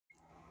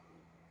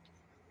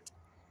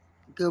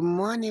Good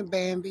morning,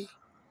 Bambi.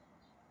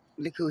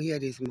 Look who here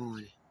this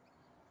morning.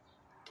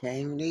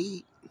 Came to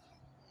eat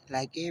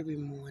like every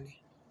morning.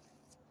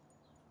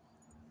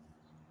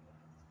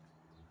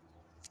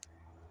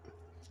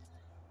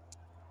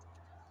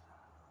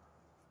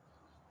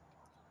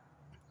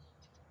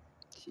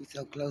 She's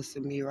so close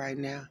to me right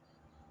now.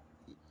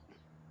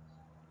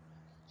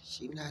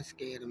 She not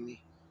scared of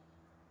me.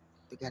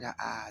 Look at her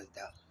eyes,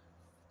 though.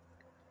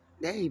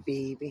 Hey,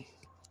 baby.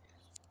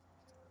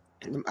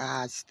 And them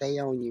eyes stay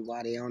on you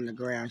while they on the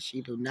ground.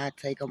 She do not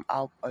take them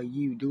off of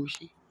you, do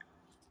she?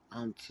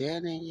 I'm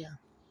telling you.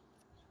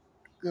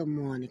 Good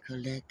morning,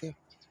 collective.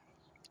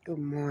 Good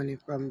morning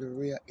from the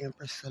real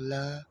Empress of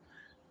Love.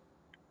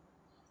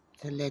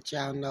 To let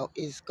y'all know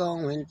it's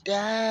going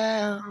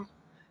down.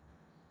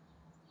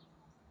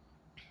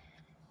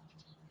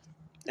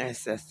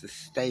 Ancestor,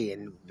 stay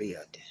in the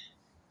building.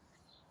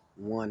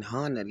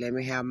 100. Let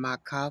me have my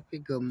coffee.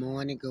 Good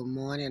morning. Good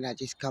morning. I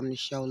just come to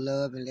show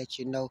love and let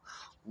you know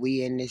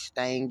we in this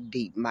thing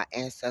deep. My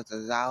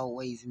ancestors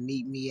always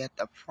meet me at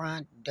the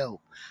front door.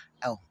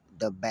 Oh,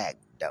 the back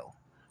door.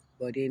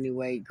 But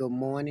anyway, good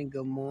morning.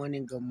 Good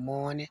morning. Good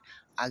morning.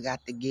 I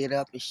got to get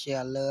up and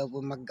share love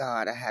with my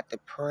God. I had to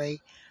pray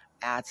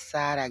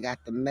outside. I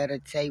got to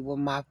meditate with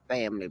my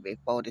family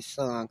before the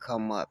sun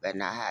come up.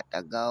 And I had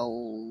to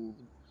go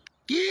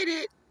get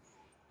it.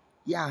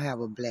 Y'all have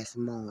a blessed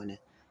morning.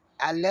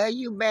 I love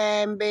you,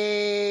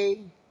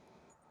 Bambi.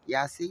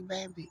 Y'all see,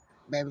 Bambi?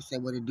 Bambi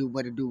said, what to do,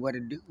 what to do, what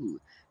to do.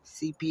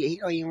 See, Pierre, he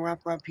don't even run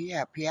from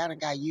Pierre. Pierre done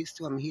got used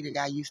to him. He done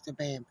got used to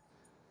Bambi.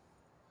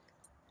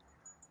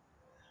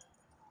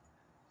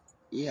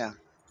 Yeah,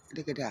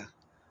 look at that.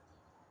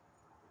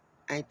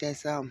 Ain't that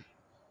something?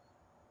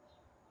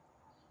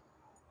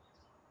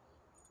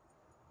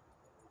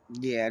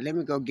 Yeah, let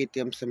me go get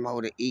them some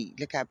more to eat.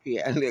 Look how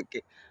Pierre look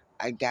at.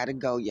 I gotta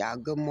go, y'all.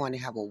 Good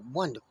morning. Have a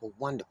wonderful,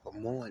 wonderful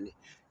morning.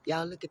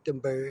 Y'all look at them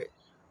birds.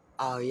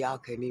 Oh, y'all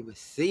can't even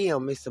see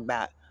them. It's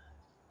about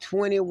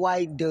 20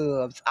 white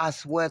doves. I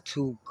swear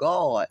to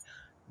God.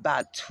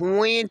 About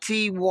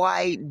 20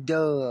 white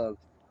doves.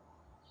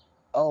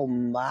 Oh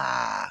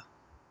my.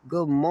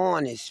 Good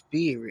morning,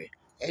 spirit.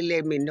 They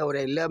let me know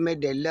they love me,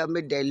 they love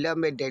me, they love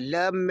me, they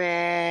love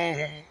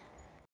me.